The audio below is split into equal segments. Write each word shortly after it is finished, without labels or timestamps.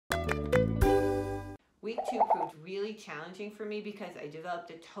week 2 proved really challenging for me because I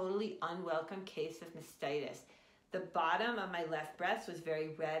developed a totally unwelcome case of mastitis. The bottom of my left breast was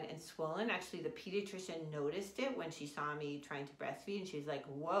very red and swollen. Actually, the pediatrician noticed it when she saw me trying to breastfeed, and she was like,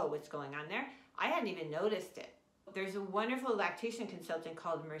 whoa, what's going on there? I hadn't even noticed it. There's a wonderful lactation consultant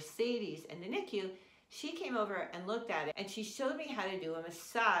called Mercedes in the NICU. She came over and looked at it, and she showed me how to do a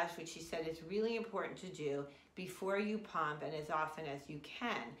massage, which she said is really important to do before you pump and as often as you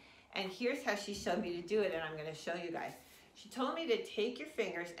can. And here's how she showed me to do it, and I'm going to show you guys. She told me to take your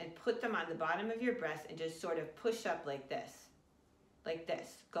fingers and put them on the bottom of your breast and just sort of push up like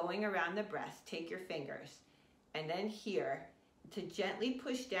this, going around the breast. Take your fingers, and then here, to gently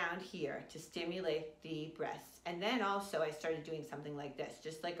push down here to stimulate the breasts. And then also I started doing something like this,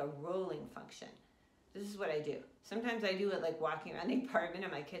 just like a rolling function. This is what I do. Sometimes I do it like walking around the apartment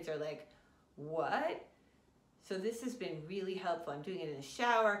and my kids are like, what? So this has been really helpful. I'm doing it in the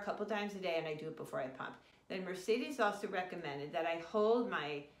shower a couple times a day, and I do it before I pump. Then Mercedes also recommended that I hold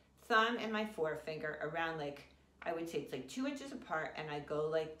my thumb and my forefinger around, like, I would say it's like 2 inches apart, and I go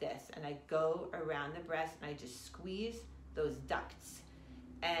like this, and I go around the breast and I just squeeze those ducts.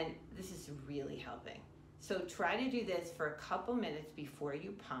 And this is really helping. So try to do this for a couple minutes before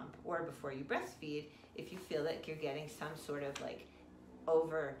you pump or before you breastfeed if you feel like you're getting some sort of like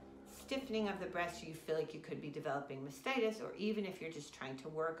over stiffening of the breast, or you feel like you could be developing mastitis, or even if you're just trying to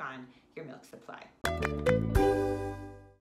work on your milk supply.